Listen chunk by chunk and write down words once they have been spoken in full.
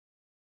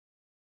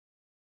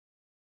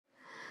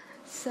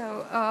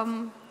So,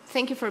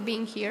 thank you for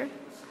being here.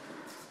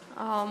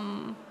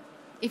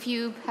 If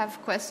you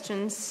have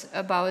questions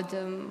about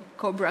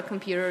Cobra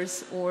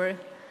computers or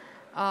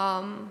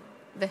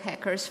the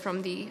hackers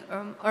from the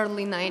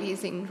early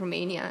 90s in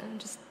Romania,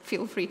 just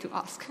feel free to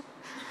ask.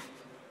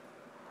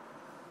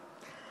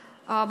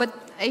 But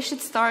I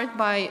should start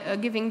by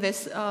giving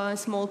this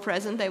small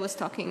present I was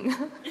talking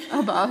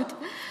about.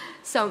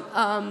 So,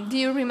 do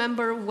you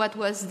remember what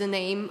was the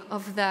name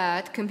of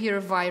that computer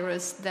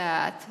virus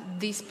that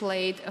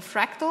displayed a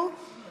fractal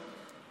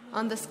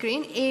on the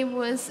screen? It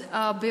was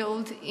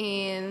built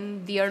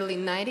in the early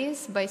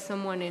 90s by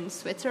someone in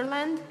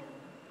Switzerland.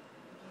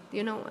 Do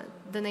you know what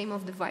the name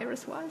of the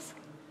virus was?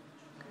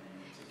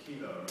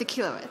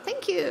 Tequila.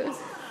 Thank you.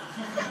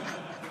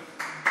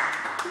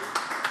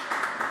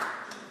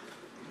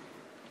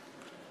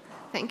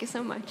 Thank you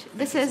so much.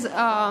 This is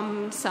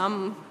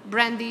some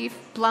brandy,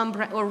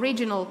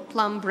 original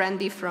plum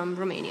brandy from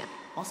Romania.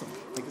 Awesome.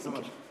 Thank you so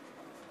much.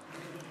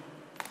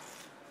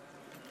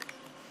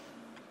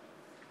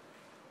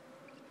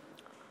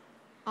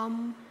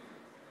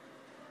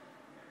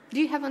 Do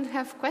you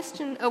have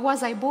question?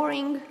 Was I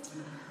boring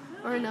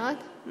or not?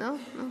 No?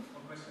 No?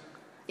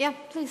 Yeah,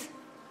 please.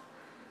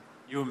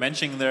 You were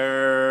mentioning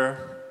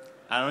there,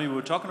 I don't know, you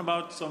were talking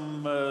about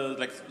some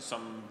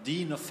some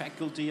dean of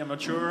faculty, I'm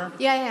not sure.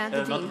 Yeah,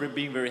 the not dean.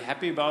 being very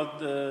happy about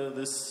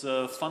this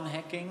fun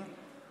hacking.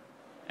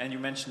 And you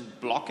mentioned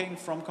blocking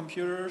from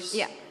computers.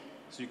 Yeah.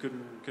 So you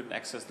couldn't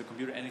access the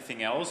computer.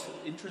 Anything else?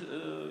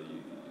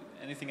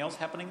 Anything else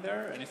happening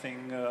there?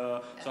 Anything?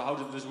 So how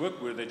did this work?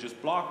 Were they just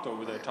blocked, or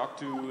were they talked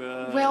to?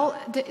 Well,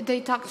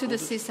 they talked to the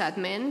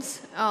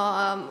sysadmins.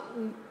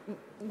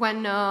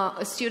 When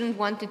a student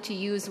wanted to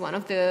use one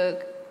of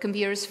the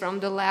computers from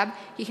the lab,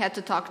 he had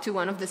to talk to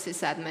one of the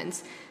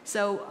sysadmins.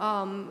 So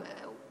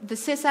the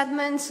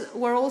sysadmins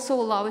were also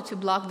allowed to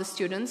block the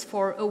students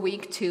for a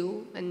week,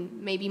 too, and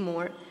maybe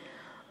more.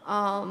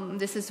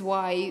 This is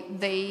why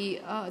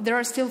there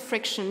are still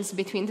frictions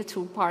between the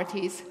two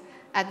parties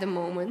at the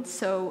moment.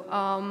 So,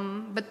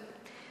 but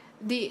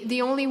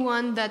the only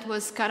one that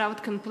was cut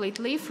out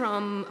completely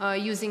from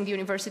using the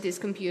university's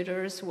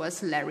computers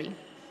was Larry.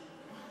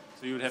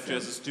 So you would have to,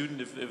 as a student,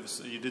 if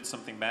you did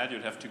something bad,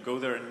 you'd have to go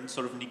there and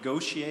sort of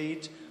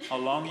negotiate how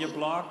long you're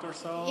blocked or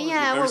so?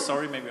 Yeah, you're very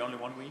sorry, maybe only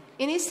 1 week?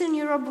 In Eastern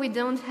Europe, we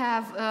don't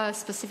have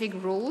specific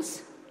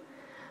rules.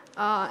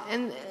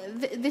 And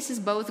this is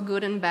both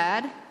good and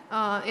bad.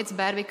 It's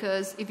bad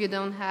because if you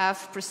don't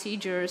have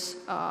procedures,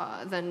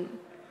 then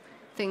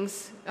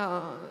things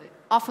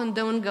often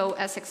don't go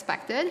as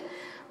expected.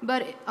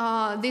 But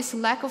this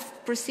lack of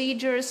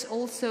procedures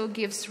also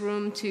gives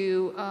room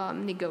to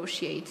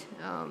negotiate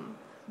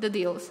the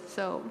deals.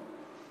 So,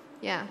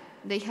 yeah,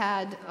 they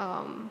had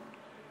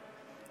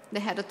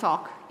a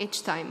talk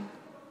each time.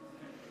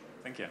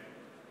 Thank you.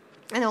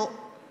 And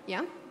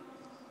yeah.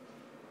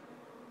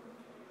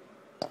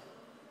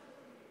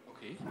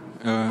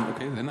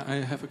 Okay, then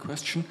I have a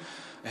question.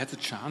 I had the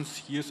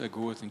chance years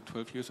ago, I think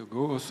 12 years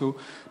ago or so,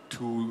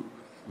 to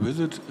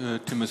visit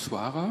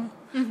Timisoara.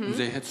 Mm-hmm.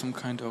 They had some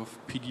kind of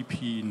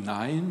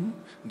PDP-9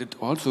 that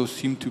also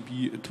seemed to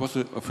be, it was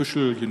an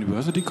official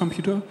university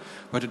computer,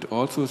 but it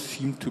also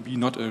seemed to be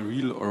not a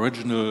real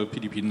original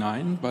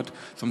PDP-9, but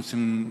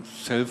something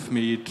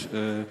self-made,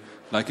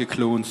 like a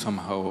clone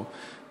somehow.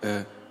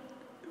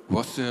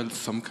 Was there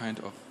some kind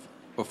of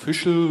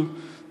official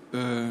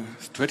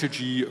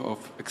strategy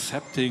of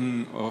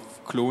accepting, of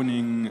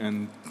cloning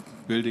and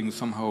building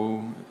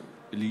somehow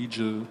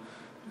illegal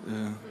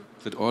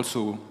that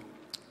also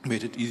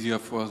made it easier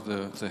for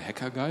the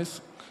hacker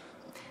guys?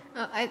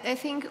 I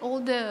think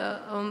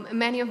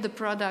many of the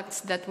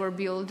products that were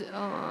built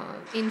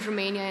in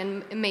Romania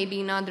and maybe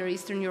in other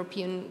Eastern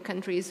European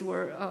countries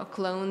were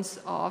clones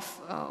of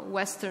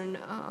Western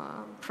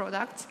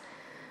products.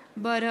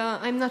 But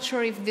I'm not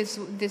sure if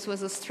this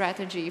was a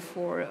strategy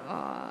for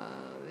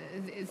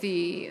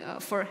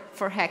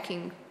for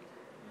hacking.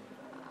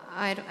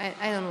 I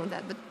don't know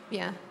that, but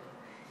yeah.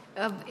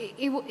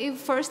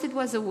 First, it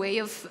was a way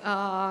of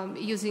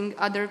using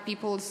other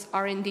people's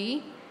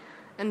R&D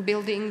and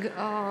building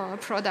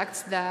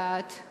products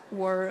that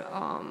were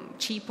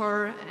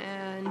cheaper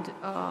and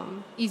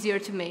easier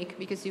to make,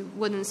 because you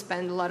wouldn't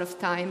spend a lot of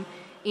time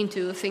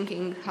into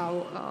thinking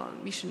how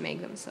you should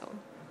make them. So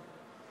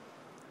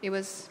it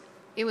was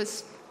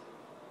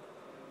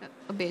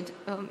a bit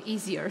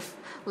easier,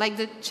 like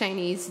the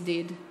Chinese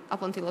did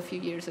up until a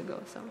few years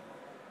ago. So.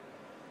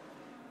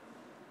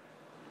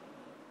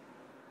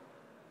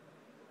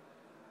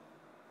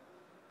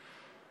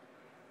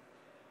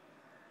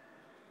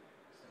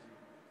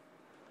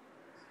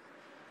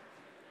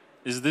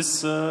 Is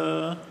this?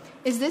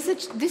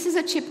 This is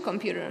a chip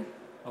computer.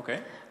 Okay.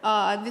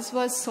 This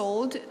was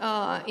sold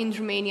in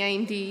Romania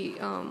in the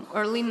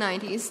early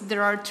 90s.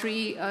 There are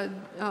three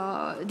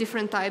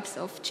different types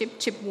of chip: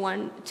 chip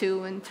 1,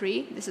 2, and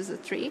 3. This is a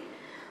 3.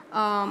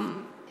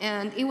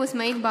 And it was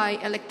made by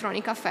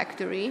Electronica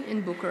factory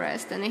in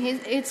Bucharest, and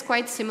it's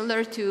quite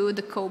similar to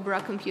the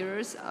Cobra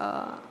computers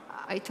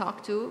I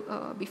talked to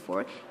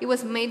before. It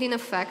was made in a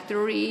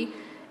factory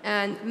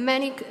And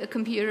many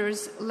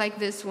computers like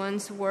this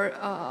ones were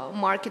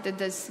marketed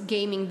as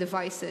gaming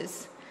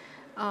devices.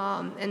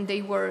 And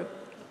they were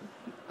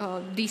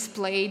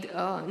displayed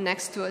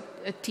next to a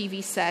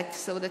TV set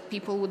so that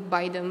people would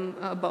buy them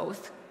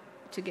both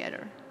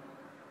together.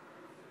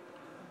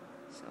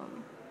 So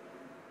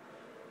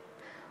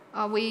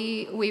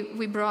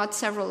we brought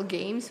several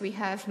games. We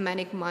have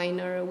Manic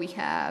Miner, we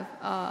have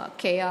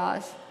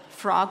Chaos,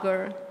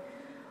 Frogger.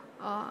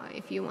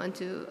 If you want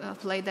to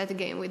play that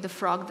game with the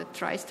frog that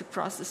tries to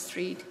cross the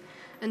street.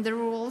 And there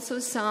were also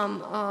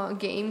some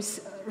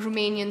games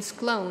Romanians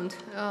cloned.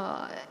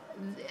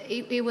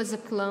 It was a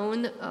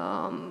clone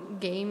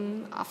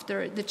game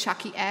after the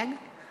Chucky Egg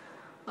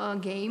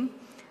game,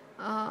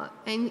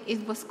 and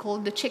it was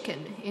called The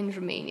Chicken in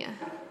Romania.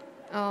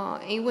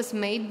 It was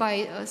made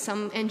by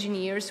some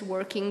engineers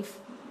working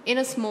in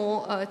a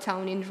small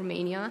town in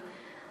Romania.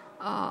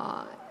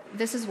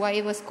 This is why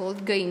it was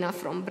called Găina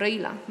from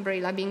Brăila,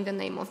 Brăila being the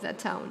name of that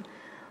town.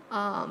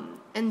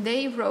 And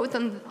they wrote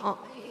on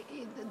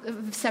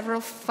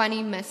several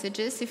funny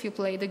messages if you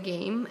play the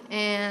game,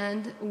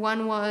 and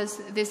one was,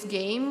 this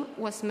game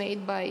was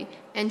made by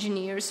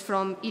engineers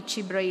from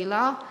ICI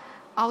Brăila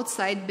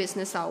outside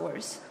business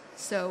hours.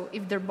 So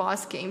if their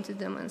boss came to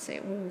them and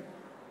said,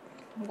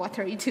 what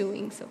are you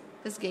doing? So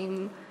this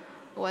game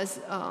was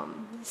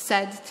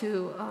said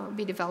to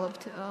be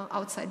developed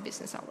outside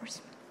business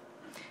hours.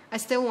 I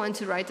still want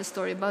to write a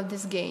story about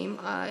this game.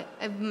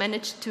 I've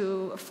managed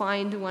to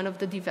find one of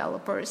the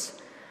developers,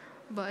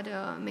 but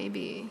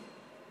maybe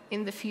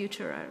in the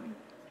future.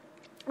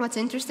 What's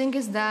interesting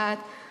is that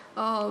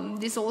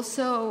this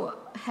also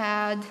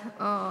had,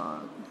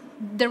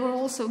 there were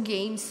also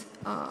games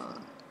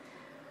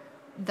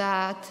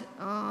that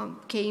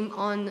came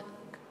on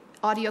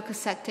audio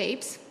cassette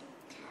tapes,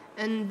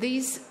 and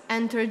these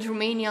entered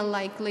Romania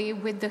likely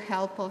with the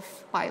help of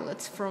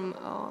pilots from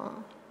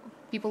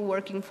people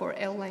working for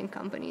airline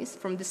companies,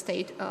 from the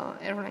state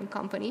airline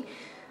company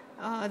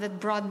that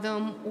brought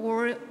them,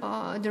 or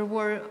there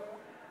were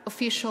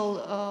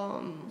official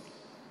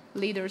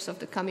leaders of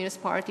the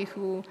Communist Party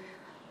who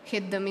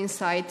hid them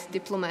inside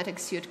diplomatic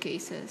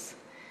suitcases,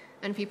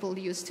 and people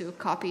used to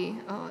copy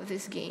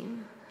these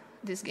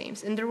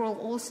games. And there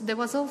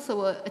was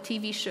also a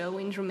TV show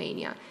in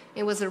Romania.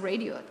 It was a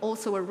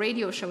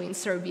radio show in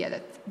Serbia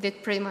that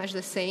did pretty much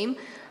the same.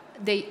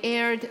 They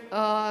aired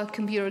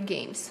computer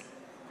games.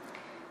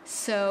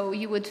 So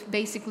you would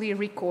basically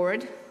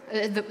record.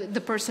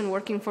 The person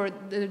working for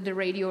the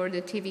radio or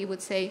the TV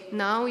would say,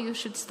 now you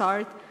should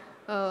start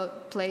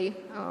play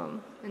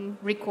and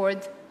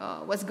record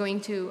what's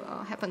going to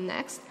happen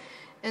next.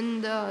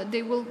 And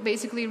they will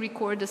basically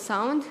record the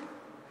sound,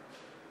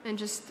 and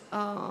just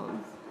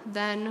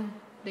then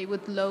they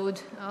would load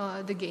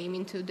the game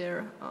into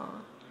their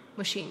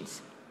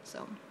machines.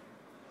 So.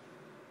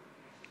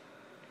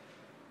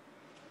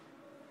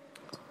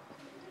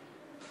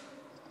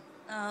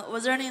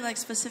 Was there any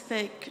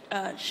specific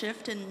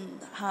shift in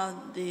how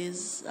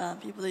these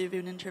people that you've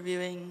been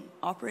interviewing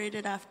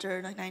operated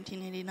after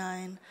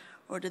 1989,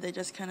 or did they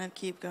just kind of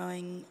keep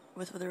going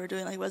with what they were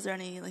doing? Was there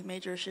any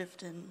major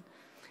shift in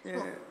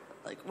their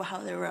how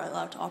they were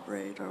allowed to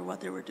operate, or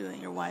what they were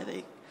doing, or why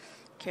they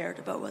cared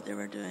about what they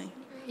were doing?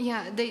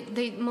 Yeah,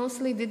 they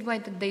mostly did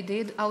what they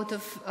did out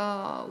of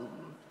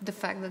the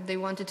fact that they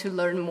wanted to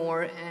learn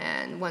more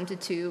and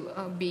wanted to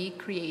be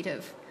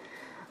creative.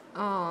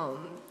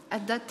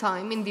 At that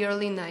time, in the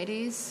early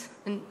 90s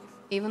and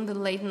even the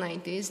late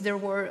 90s, there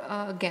were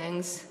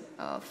gangs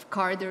of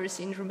carders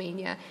in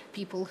Romania,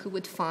 people who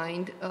would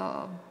find,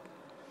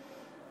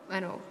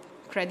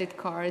 credit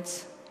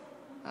cards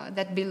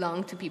that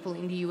belonged to people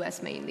in the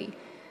US mainly.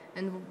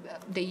 And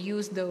they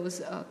used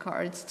those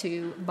cards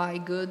to buy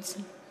goods.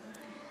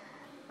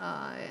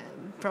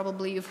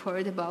 Probably you've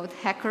heard about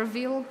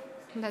Hackerville.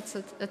 That's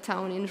a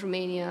town in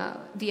Romania.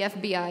 The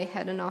FBI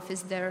had an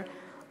office there.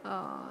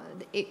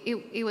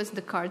 It was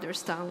the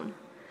carders' town.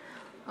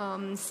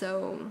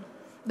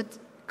 But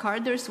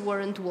carders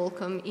weren't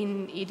welcome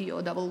in EDO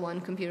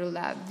 11 computer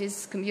lab.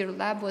 This computer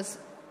lab was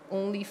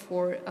only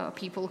for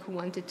people who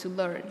wanted to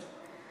learn.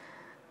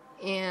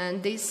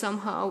 And they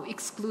somehow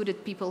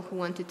excluded people who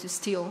wanted to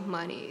steal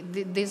money.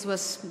 This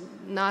was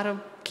not a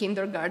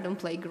kindergarten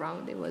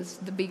playground. It was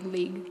the big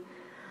league.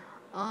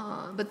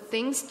 But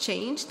things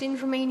changed in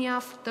Romania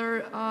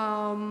after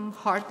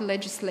hard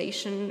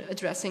legislation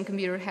addressing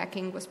computer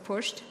hacking was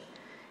pushed.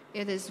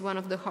 It is one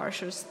of the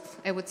harshest,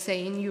 I would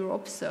say, in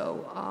Europe.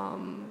 So,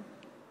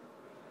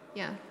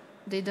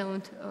 they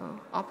don't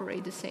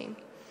operate the same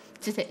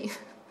today.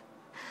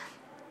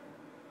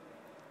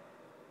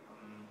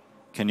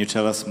 Can you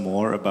tell us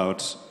more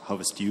about how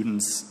the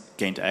students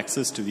gained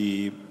access to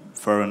the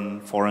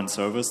foreign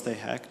servers they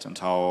hacked, and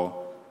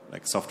how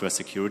software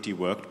security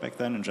worked back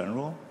then in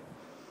general?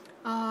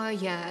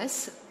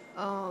 Yes.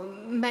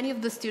 Many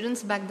of the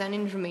students back then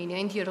in Romania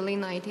in the early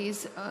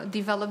 90s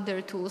developed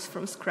their tools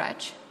from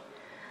scratch.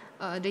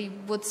 They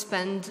would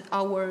spend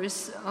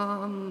hours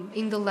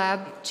in the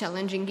lab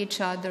challenging each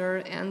other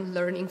and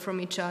learning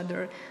from each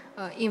other.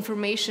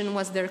 Information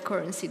was their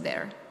currency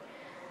there.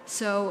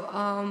 So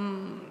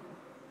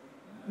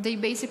they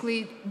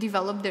basically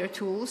developed their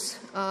tools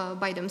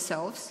by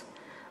themselves.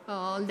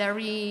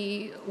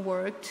 Larry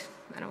worked,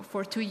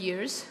 for 2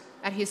 years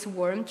at his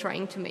worm,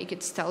 trying to make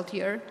it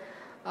stealthier.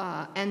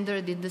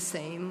 Ender did the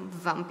same.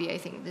 Vampy, I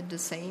think, did the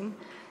same.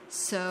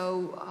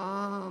 So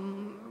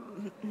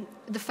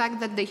the fact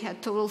that they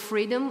had total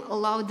freedom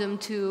allowed them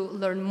to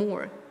learn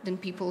more than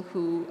people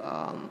who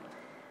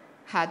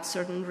had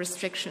certain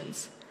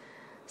restrictions.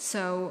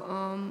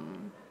 So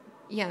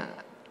yeah,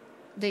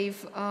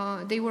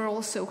 they were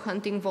also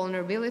hunting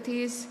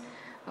vulnerabilities.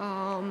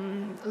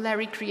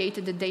 Larry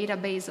created a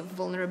database of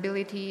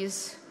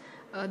vulnerabilities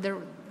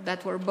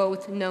that were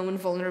both known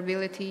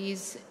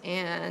vulnerabilities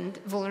and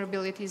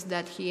vulnerabilities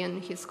that he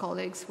and his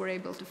colleagues were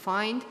able to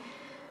find.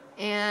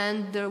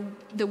 And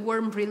the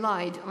worm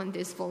relied on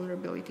these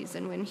vulnerabilities.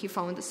 And when he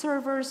found a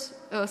server,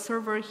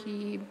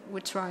 he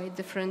would try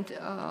different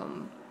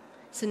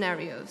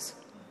scenarios.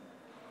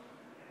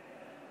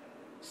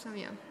 So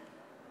yeah.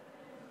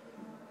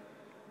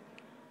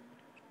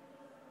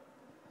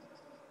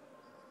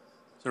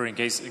 Sorry, in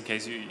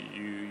case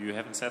you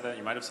haven't said that,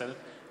 you might have said it.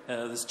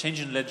 This change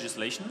in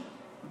legislation,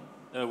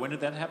 when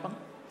did that happen?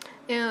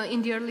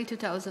 In the early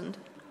 2000.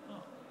 Oh,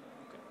 okay.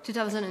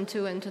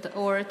 2002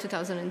 or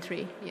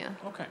 2003, yeah.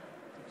 Okay.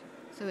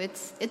 So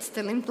it's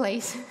still in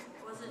place.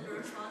 Was it in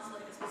response to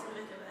like a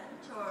specific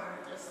event, or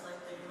just like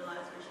they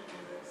realized we should do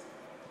this?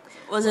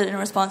 Was it in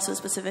response to a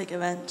specific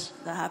event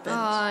that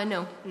happened?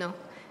 No.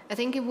 I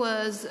think it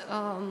was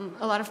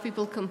a lot of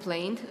people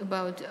complained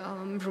about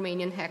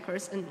Romanian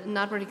hackers, and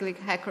not particularly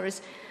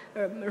hackers,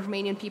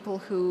 Romanian people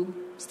who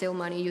steal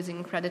money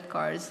using credit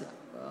cards.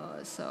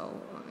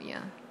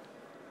 Yeah.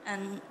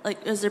 And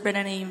like, has there been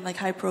any like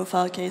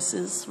high-profile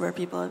cases where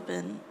people have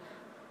been?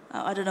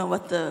 I don't know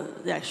what the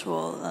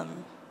actual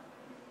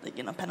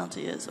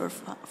penalty is, or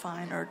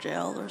fine, or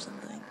jail, or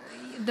something.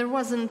 There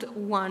wasn't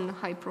one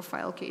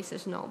high-profile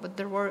cases, no, but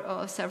there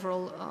were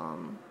several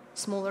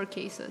smaller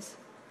cases.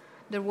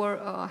 There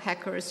were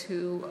hackers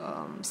who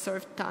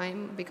served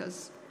time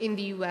because in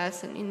the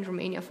US and in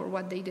Romania for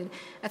what they did.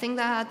 I think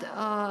that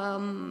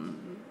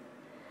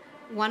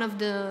one of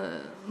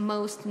the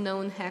most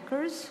known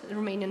hackers,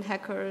 Romanian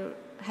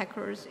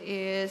hackers,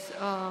 is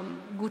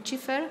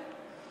Guccifer.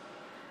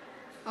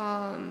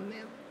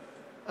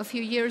 A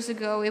few years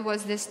ago, it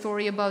was this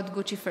story about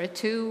Guccifer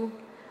 2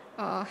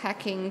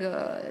 hacking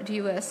the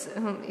US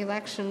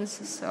elections.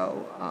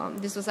 So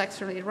this was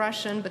actually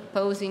Russian, but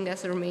posing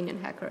as a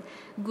Romanian hacker.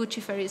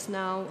 Guccifer is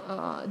now,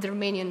 the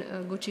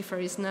Romanian Guccifer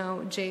is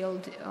now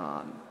jailed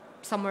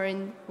somewhere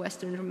in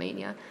Western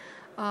Romania.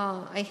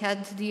 I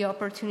had the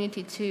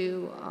opportunity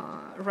to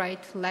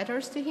write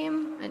letters to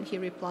him, and he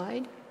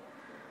replied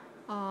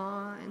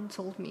and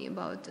told me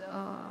about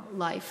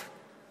life.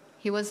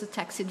 He was a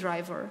taxi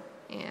driver,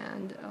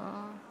 and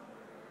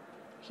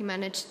he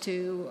managed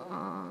to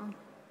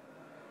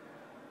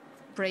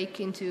break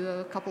into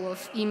a couple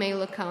of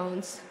email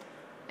accounts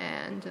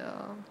and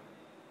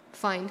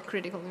find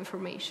critical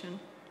information.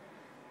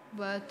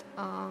 But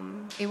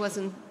it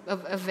wasn't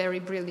a very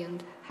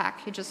brilliant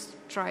hack. He just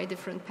tried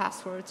different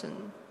passwords,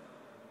 and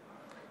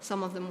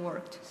some of them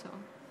worked. So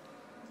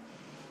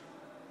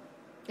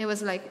it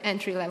was like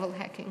entry-level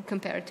hacking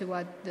compared to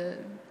what the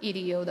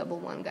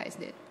EDO11 guys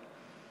did.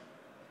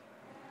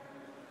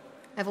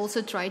 I've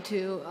also tried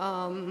to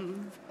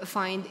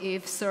find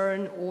if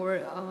CERN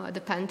or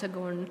the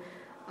Pentagon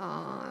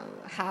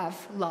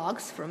have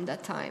logs from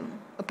that time.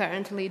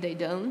 Apparently they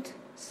don't,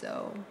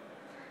 so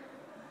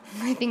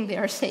I think they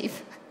are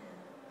safe.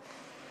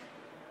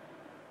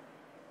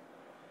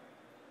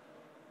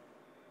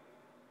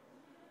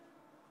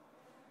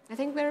 I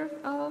think we're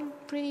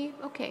pretty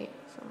okay.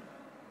 So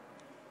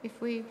if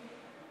we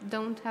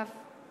don't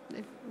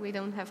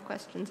have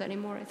questions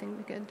anymore, I think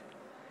we could.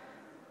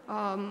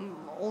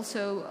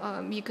 Also,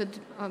 you could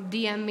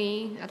DM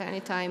me at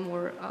any time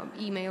or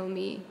email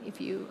me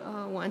if you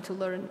want to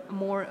learn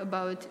more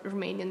about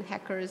Romanian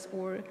hackers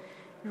or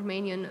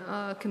Romanian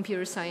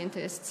computer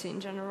scientists in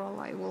general.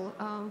 I will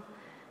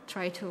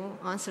try to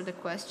answer the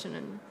question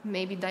and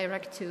maybe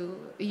direct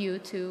you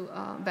to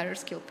better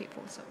skilled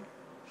people. So,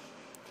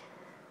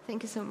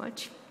 thank you so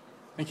much.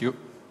 Thank you.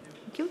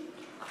 Thank you.